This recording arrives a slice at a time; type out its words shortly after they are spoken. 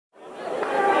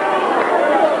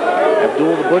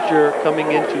Abdullah the Butcher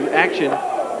coming into action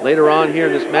later on here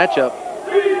in this matchup.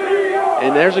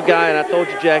 And there's a guy, and I told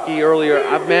you, Jackie, earlier,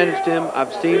 I've managed him.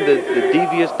 I've seen the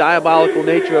devious, diabolical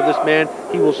nature of this man.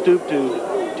 He will stoop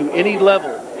to any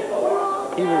level.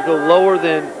 He will go lower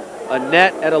than a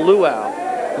net at a luau.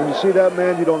 When you see that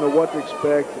man, you don't know what to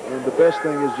expect, and the best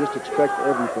thing is just expect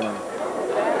everything.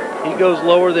 He goes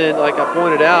lower than, like I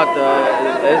pointed out,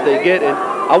 as they get, and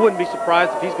I wouldn't be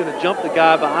surprised if he's going to jump the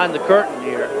guy behind the curtain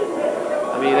here.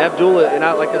 I mean, Abdullah, and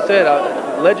like I said,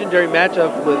 a legendary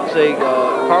matchup with, say,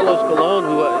 Carlos Colon,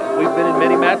 who we've been in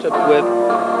many matchups with.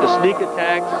 The sneak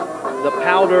attacks, the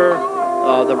powder,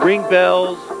 the ring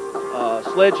bells,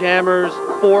 sledgehammers,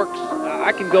 forks.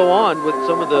 I can go on with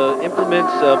some of the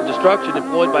implements of destruction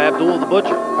employed by Abdullah the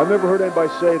Butcher. I've never heard anybody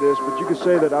say this, but you could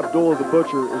say that Abdullah the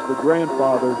Butcher is the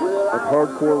grandfather of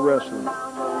hardcore wrestling.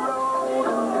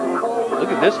 Look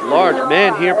at this large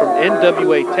man here from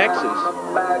NWA Texas.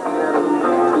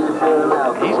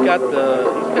 He's got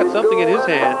something in his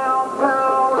hand.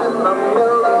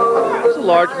 He's a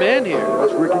large man here.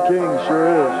 That's Ricky King, sure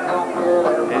is.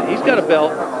 And he's got a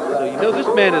belt, so you know this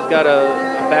man has got a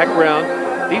background.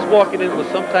 He's walking in with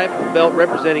some type of belt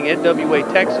representing NWA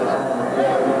Texas.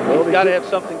 Well, he's got to have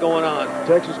something going on.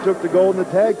 Texas took the gold in the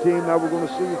tag team. Now we're going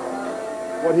to see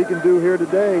what he can do here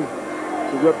today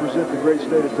to represent the great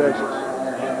state of Texas.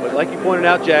 But like you pointed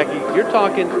out, Jackie, you're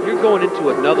going into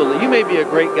another league. You may be a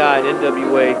great guy in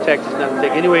NWA Texas, not to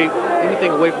take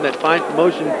anything away from that fine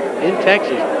promotion in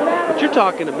Texas, but you're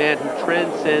talking a man who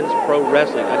transcends pro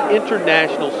wrestling, an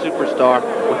international superstar.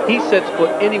 When he sets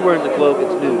foot anywhere in the globe,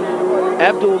 it's news.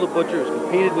 Abdullah the Butcher has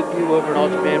competed with you over in All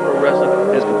Japan Pro Wrestling,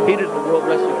 has competed at the World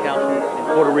Wrestling Council in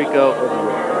Puerto Rico,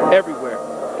 everywhere.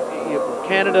 From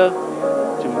Canada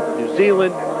to New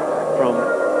Zealand, from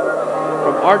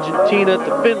Argentina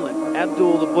to Finland.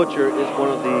 Abdullah the Butcher is one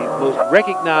of the most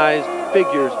recognized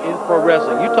figures in pro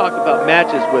wrestling. You talk about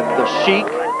matches with the Sheik,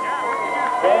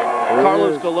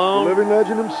 Carlos Colon, the living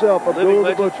legend himself, Abdullah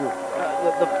the Butcher.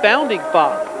 The founding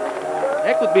father.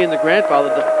 Heck with being the grandfather,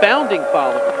 the founding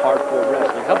father of hardcore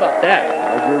wrestling. How about that?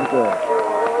 I agree with that.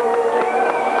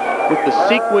 With the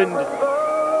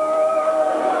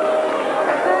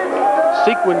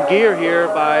sequined gear here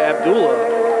by Abdullah.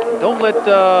 Don't let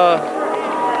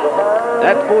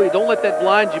that fool you. Don't let that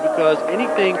blind you, because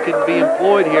anything can be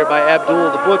employed here by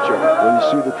Abdullah the Butcher. Well, you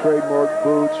see the trademark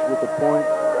boots with the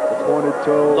pointed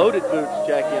toe. Loaded boots,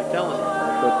 Jackie, I'm telling you.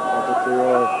 I bet they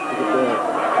are. Look at that.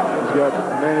 He's got the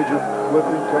manager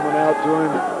flipping coming out to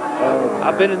him.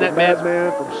 I've been in that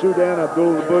madman from Sudan,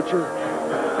 Abdullah the Butcher.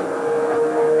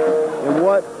 And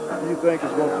what do you think is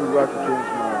going through Rocket King's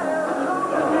mind?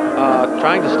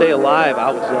 Trying to stay alive,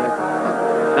 I would say.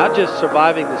 Not just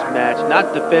surviving this match,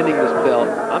 not defending this belt.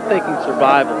 I'm thinking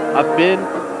survival. I've been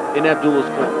in Abdullah's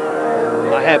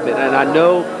corner. I have been, and I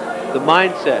know the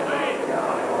mindset.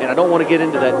 And I don't want to get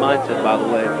into that mindset, by the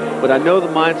way, but I know the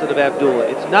mindset of Abdullah.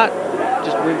 It's not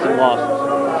just wins and losses.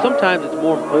 Sometimes it's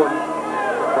more important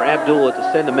for Abdullah to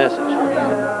send a message.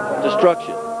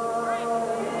 Destruction.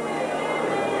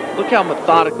 Look how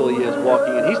methodical he is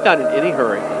walking in. He's not in any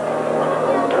hurry.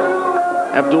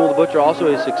 Abdullah the Butcher, also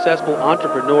a successful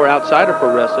entrepreneur outside of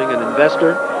pro wrestling, an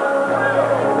investor.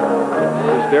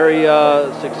 He's very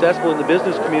successful in the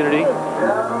business community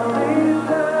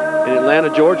in Atlanta,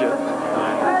 Georgia.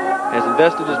 Has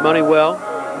invested his money well,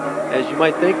 as you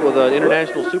might think, with an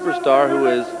international superstar who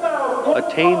has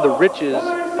attained the riches,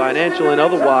 financial and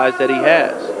otherwise, that he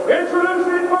has.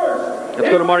 Let's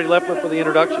go to Marty Leffler for the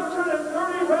introductions.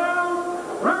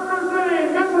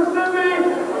 Representing Mississippi,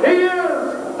 he is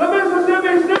the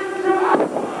Mississippi State Champion.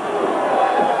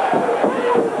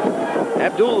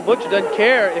 Abdullah the Butcher doesn't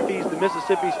care if he's the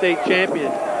Mississippi State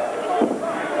Champion.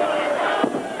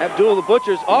 Abdullah the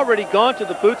Butcher's already gone to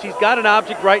the boots. He's got an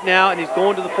object right now, and he's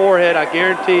going to the forehead, I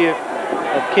guarantee you,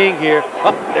 of King here.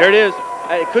 Oh, there it is.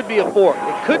 It could be a fork.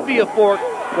 It could be a fork,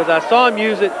 because I saw him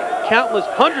use it countless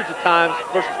hundreds of times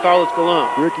versus Carlos Colon.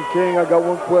 Ricky King, I got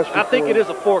one question I think for it you. is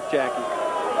a fork, Jackie.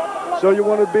 So you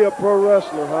want to be a pro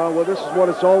wrestler, huh? Well, this is what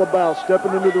it's all about,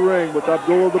 stepping into the ring with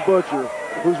Abdullah the Butcher,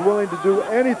 who's willing to do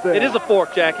anything. It is a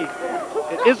fork, Jackie.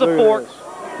 It is a fork.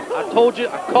 I told you,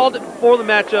 I called it before the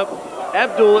matchup.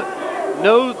 Abdullah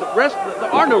knows the rest.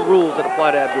 There are no rules that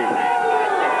apply to Abdullah.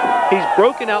 He's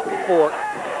broken out the fork.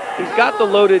 He's got the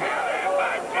loaded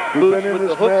boots with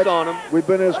the hooks on him. We've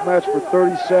been in this match for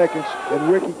 30 seconds, and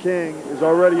Ricky King is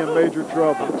already in major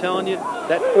trouble. I'm telling you,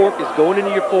 that fork is going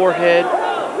into your forehead.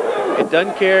 It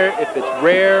doesn't care if it's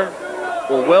rare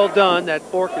or well done. That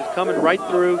fork is coming right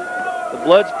through. The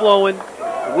blood's flowing.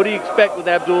 What do you expect with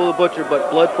Abdullah the Butcher but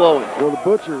blood flowing? Well, the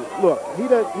Butcher, look, he's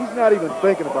not even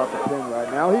thinking about the pin right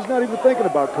now. He's not even thinking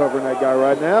about covering that guy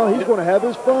right now. He's going to have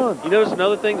his fun. You notice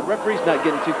another thing? The referee's not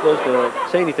getting too close to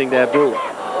say anything to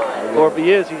Abdullah. Or if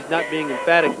he is, he's not being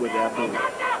emphatic with Abdullah.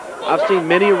 I've seen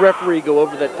many a referee go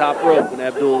over that top rope when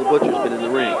Abdullah the Butcher's been in the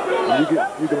ring. And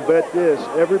you can bet this.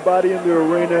 Everybody in the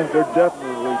arena, they're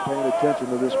definitely paying attention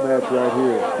to this match right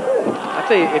here. I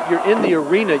tell you, if you're in the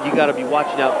arena, you got to be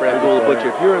watching out for Abdullah the Butcher.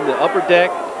 If you're in the upper deck,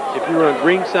 if you're on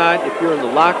ringside, if you're in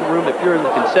the locker room, if you're in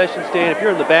the concession stand, if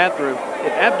you're in the bathroom,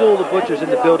 if Abdullah the Butcher's in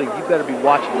the building, you better be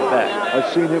watching the back.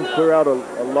 I've seen him clear out a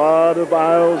lot of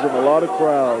aisles and a lot of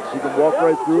crowds. He can walk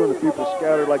right through and the people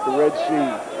scattered like the Red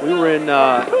Sea. We were in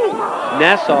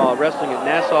Nassau, wrestling at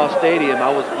Nassau Stadium.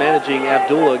 I was managing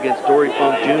Abdullah against Dory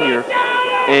Funk Jr.,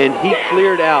 and he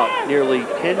cleared out nearly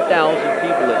 10,000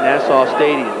 people at Nassau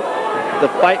Stadium. The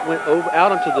fight went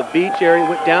out onto the beach area,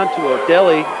 went down to a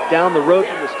deli down the road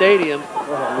from the stadium,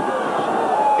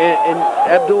 and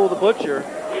Abdullah the Butcher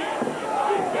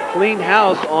cleaned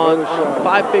house on a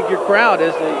five-figure crowd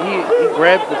as he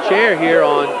grabs the chair here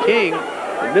on King,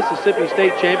 the Mississippi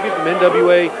State champion from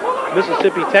NWA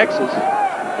Mississippi, Texas.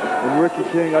 And Ricky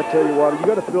King, I tell you what, you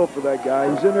got to feel for that guy.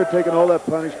 He's in there taking all that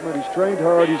punishment. He's trained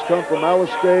hard. He's come from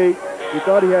Alias State. He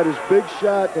thought he had his big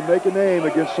shot to make a name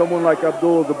against someone like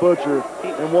Abdullah the Butcher.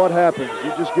 And what happens?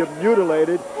 You just get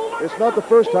mutilated. It's not the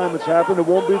first time it's happened. It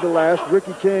won't be the last.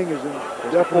 Ricky King is in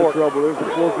definite trouble. There's the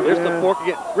fork again. There's the fork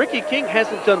again. Ricky King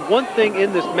hasn't done one thing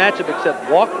in this matchup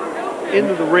except walk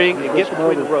into the ring and get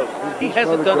between the ropes. He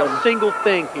hasn't done a single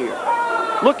thing here.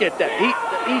 Look at that.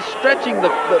 He's stretching the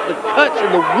cuts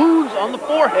and the wounds on the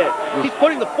forehead. He's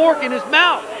putting the fork in his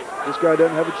mouth. This guy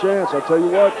doesn't have a chance. I'll tell you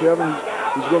what, Kevin,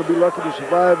 he's going to be lucky to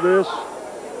survive this.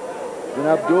 And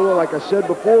Abdullah, like I said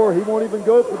before, he won't even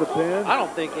go for the pin. I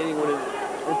don't think anyone is.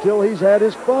 Until he's had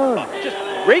his fun. Just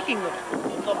raking the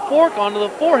fork onto the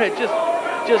forehead, just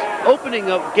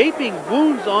opening up gaping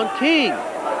wounds on King.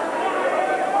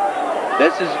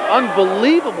 This is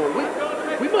unbelievable.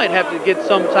 We might have to get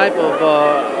some type of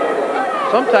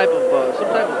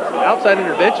outside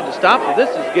intervention to stop it.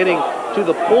 This is getting to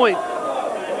the point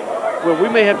where we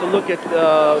may have to look at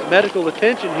medical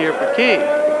attention here for King.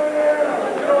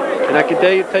 And I can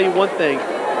tell you one thing.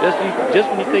 Just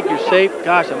when you think you're safe,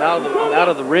 gosh, I'm out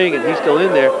of the ring and he's still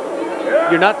in there,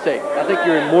 you're not safe. I think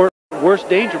you're in worse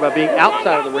danger by being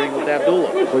outside of the ring with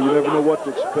Abdullah. Well, you never know what to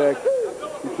expect.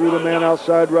 He threw the man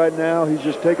outside right now. He's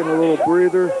just taking a little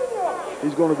breather.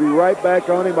 He's going to be right back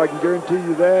on him. I can guarantee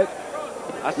you that.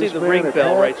 I see the ring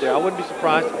bell right there. I wouldn't be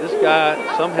surprised if this guy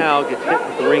somehow gets hit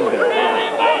with the ring bell.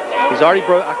 He's already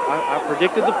broke. I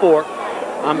predicted the fork.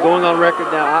 I'm going on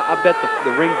record now. I bet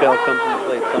the ring bell comes into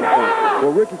play at some point.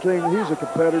 Well, Ricky King, he's a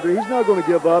competitor. He's not going to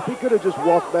give up. He could have just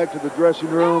walked back to the dressing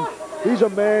room. He's a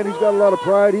man. He's got a lot of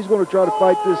pride. He's going to try to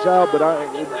fight this out, but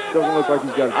it doesn't look like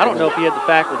he's got it. I don't know if he had the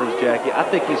faculties, Jackie. I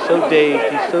think he's so dazed.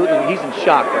 He's in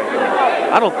shock right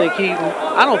now. I don't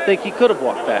think he could have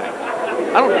walked back.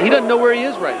 He doesn't know where he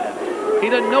is right now. He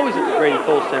doesn't know he's at the Grady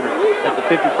Cole Center at the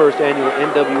 51st annual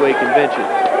NWA convention.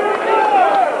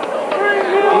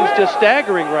 He's just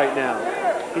staggering right now.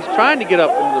 He's trying to get up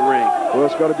into the ring. Well,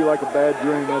 it's got to be like a bad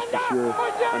dream, that's for sure.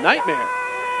 A nightmare.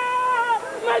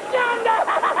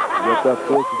 Got that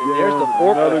fork again. There's the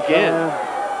fork again.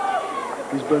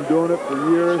 Time. He's been doing it for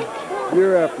year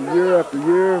after year after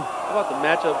year. How about the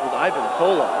matchup with Ivan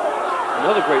Koloff?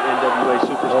 Another great NWA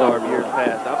superstar of years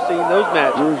past. I've seen those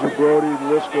matches. Here's your Brodie,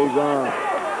 the list goes on.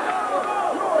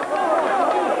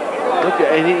 Look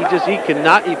at, and he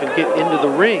cannot even get into the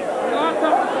ring.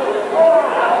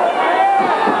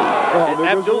 And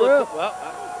Abdullah, well,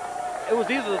 it was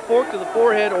either the fork to the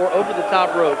forehead or over the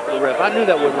top rope for the ref. I knew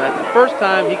that wouldn't last. The first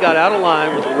time he got out of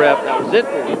line with the ref, that was it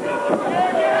for him.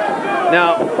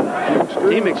 Now,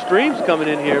 Team Extreme's coming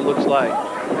in here, looks like.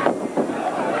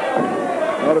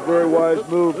 Not a very wise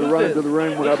move to run into the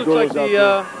ring when Abdullah's out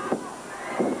there.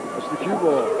 That's the cue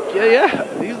ball. Yeah.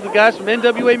 These are the guys from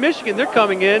NWA Michigan. They're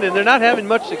coming in, and they're not having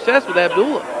much success with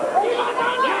Abdullah.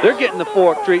 They're getting the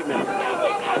fork treatment.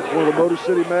 One of the Motor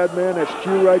City Madmen, that's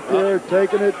Q right there,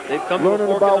 taking it, They've come learning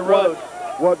to the about fork in the road.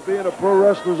 what being a pro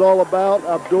wrestler's all about.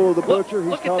 Abdullah the Butcher,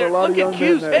 he's taught a lot of young men.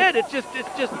 Look at Q's head.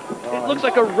 It looks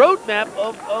like a roadmap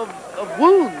of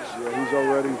wounds. Yeah, he's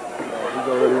already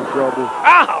in trouble.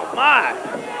 Ow, my!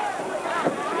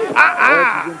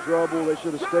 Alex is in trouble. They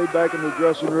should have stayed back in the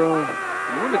dressing room.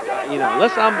 You know,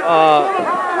 unless I'm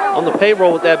on the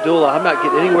payroll with Abdullah, I'm not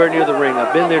getting anywhere near the ring.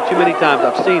 I've been there too many times.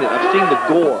 I've seen it. I've seen the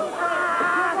gore.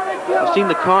 I've seen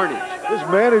the carnage. His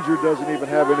manager doesn't even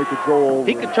have any control over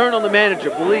He him. could turn on the manager,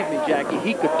 believe me, Jackie.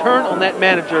 He could turn on that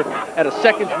manager at a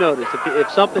second's notice if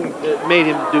something made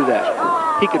him do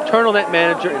that. He could turn on that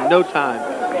manager in no time.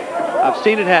 I've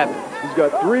seen it happen. He's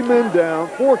got 3 men down,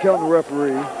 4 counting the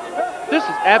referee. This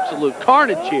is absolute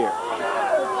carnage here.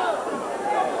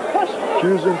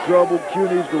 Q's in trouble. Q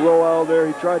needs to roll out of there.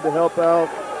 He tried to help out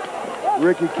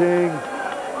Ricky King.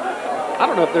 I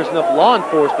don't know if there's enough law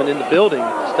enforcement in the building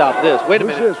to stop this. Wait a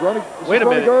minute. Who's this? Wait a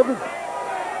minute. Garvin?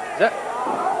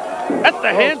 That's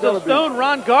the hands of stone,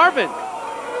 Ron Garvin.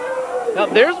 Now,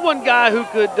 there's one guy who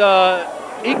could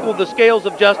equal the scales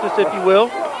of justice, if you will.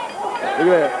 Look at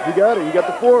that. He got it. He got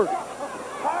the fork.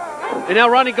 And now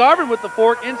Ronnie Garvin with the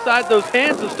fork inside those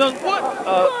hands of stone. What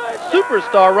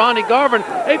superstar Ronnie Garvin,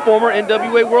 a former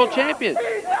NWA World Champion.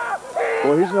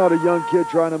 Well, he's not a young kid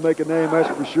trying to make a name, that's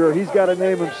for sure. He's got a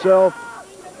name himself,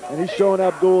 and he's showing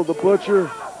Abdullah the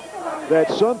Butcher that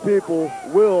some people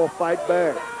will fight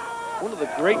back. One of the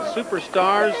great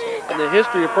superstars in the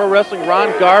history of pro wrestling,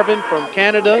 Ron Garvin from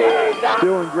Canada.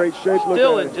 Still in great shape.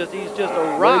 Still in he's just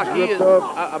a rock. He is.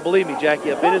 I believe me,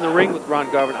 Jackie. I've been in the ring with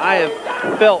Ron Garvin. I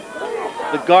have felt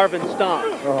the Garvin stomp.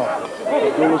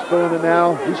 Abdullah's feeling it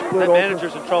now. He's split That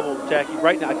manager's in trouble, Jackie.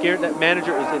 Right now, I guarantee that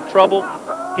manager is in trouble.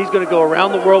 He's going to go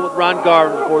around the world with Ron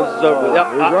Garvin before this is over with.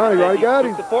 Ronnie got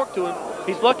him. Took the fork to him.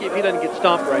 He's lucky if he doesn't get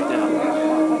stomped right now.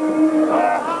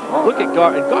 Look at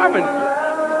Garvin. Garvin,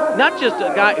 not just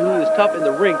a guy who is tough in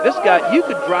the ring. This guy, you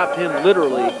could drop him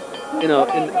literally in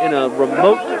a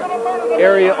remote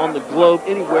area on the globe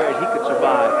anywhere, and he could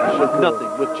survive with nothing.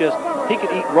 With just he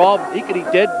could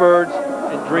eat dead birds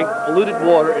and drink polluted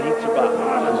water, and he'd survive.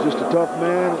 He's just a tough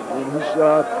man, and he's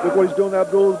look what he's doing to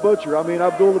Abdullah the Butcher. I mean,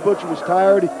 Abdullah the Butcher was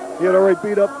tired. He had already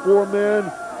beat up 4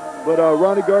 men, but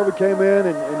Ronnie Garvin came in,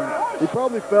 and he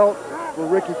probably felt for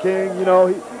Ricky King. You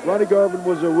know, Ronnie Garvin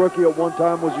was a rookie at one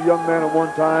time, was a young man at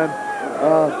one time.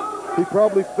 He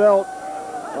probably felt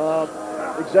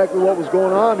exactly what was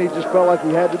going on. He just felt like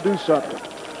he had to do something.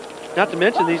 Not to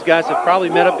mention, these guys have probably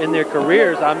met up in their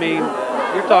careers. I mean,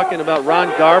 you're talking about Ron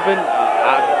Garvin.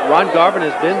 Ron Garvin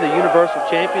has been the Universal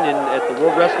Champion at the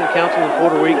World Wrestling Council in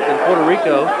Puerto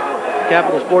Rico,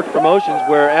 Capital Sports Promotions,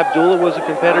 where Abdullah was a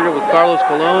competitor with Carlos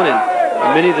Colon and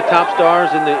many of the top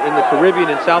stars in the Caribbean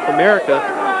and South America.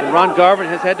 And Ron Garvin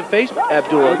has had to face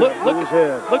Abdullah.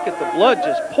 Look at the blood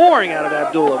just pouring out of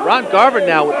Abdullah. Ron Garvin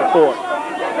now with the fork.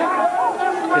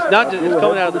 It's not just it's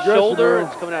coming out of the shoulder.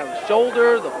 It's coming out of the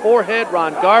shoulder, the forehead.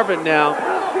 Ron Garvin now.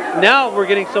 Now we're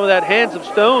getting some of that hands of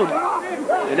stone.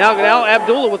 And now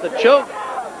Abdullah with a choke.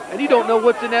 And you don't know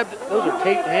what's in Abdullah. Those are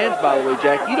taped hands, by the way,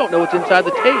 Jack. You don't know what's inside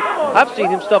the tape. I've seen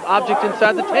him stuff objects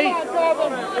inside the tape.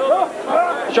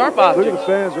 Sharp objects. Look at the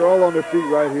fans. They're all on their feet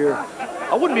right here.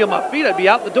 I wouldn't be on my feet. I'd be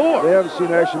out the door. They haven't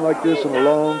seen action like this in a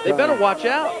long time. They better watch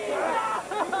out.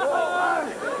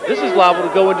 This is liable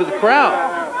to go into the crowd.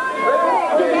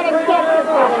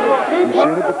 You've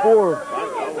seen it before.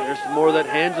 There's some more of that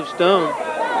hands of stone.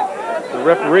 The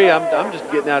referee, I'm just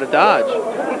getting out of Dodge.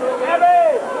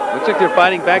 Looks like they're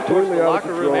fighting back towards the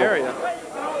locker room area.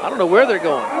 I don't know where they're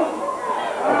going.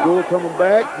 Abdullah coming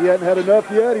back. He hadn't had enough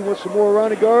yet. He wants some more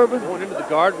Ronnie Garvin. Going into the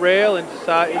guardrail, into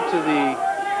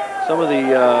some of the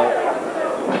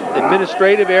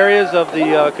administrative areas of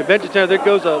the convention center. There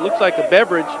goes looks like a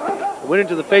beverage. It went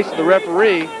into the face of the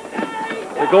referee.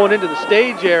 They're going into the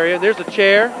stage area. There's a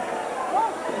chair.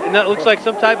 And that looks like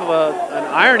some type of an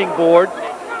ironing board.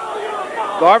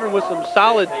 Garvin with some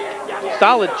solid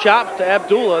chops to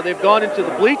Abdullah. They've gone into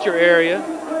the bleacher area.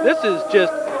 This is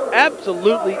just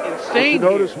absolutely insane.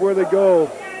 But you notice where they go,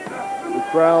 the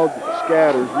crowd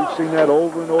scatters. You've seen that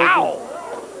over and over. Ow!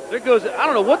 There goes, I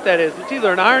don't know what that is. It's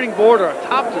either an ironing board or a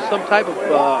top to some type of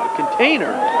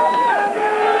container.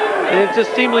 And it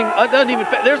just seemingly doesn't even,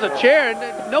 there's a chair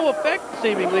and no effect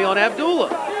seemingly on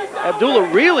Abdullah. Abdullah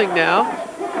reeling now.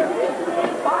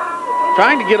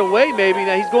 Trying to get away maybe.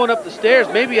 Now he's going up the stairs.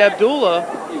 Maybe Abdullah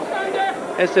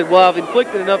has said, well, I've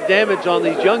inflicted enough damage on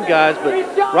these young guys,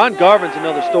 but Ron Garvin's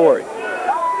another story.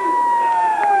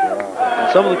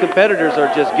 And some of the competitors are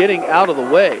just getting out of the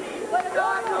way.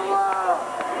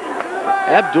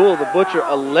 Abdullah the Butcher,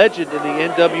 a legend in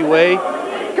the NWA,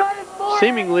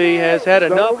 seemingly has had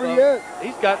enough.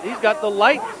 He's got the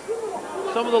lights,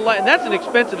 some of the light, and that's an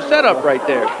expensive setup right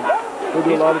there. He'll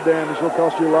do a lot of damage. He'll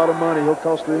cost you a lot of money. He'll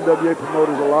cost the NWA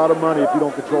promoters a lot of money if you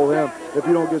don't control him, if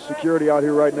you don't get security out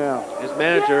here right now. His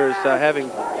manager is not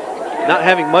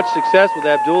having much success with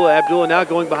Abdullah. Abdullah now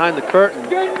going behind the curtain,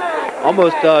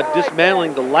 almost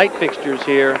dismantling the light fixtures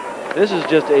here This is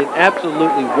just an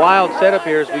absolutely wild setup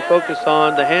here as we focus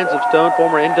on the hands of stone,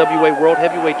 former NWA World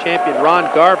Heavyweight Champion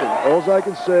Ron Garvin. All I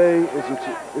can say is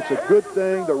it's a good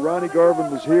thing that Ronnie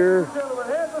Garvin was here.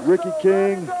 Ricky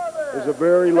King is a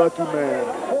very lucky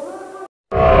man.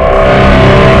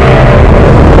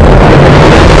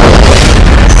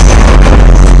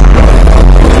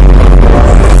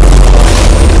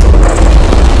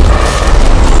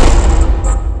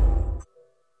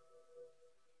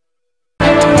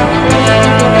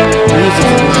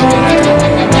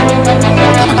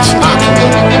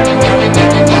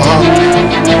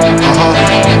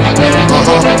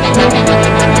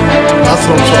 That's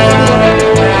what I'm talking about.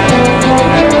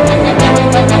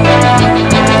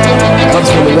 I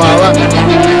just want to wild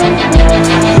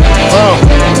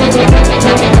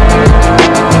out.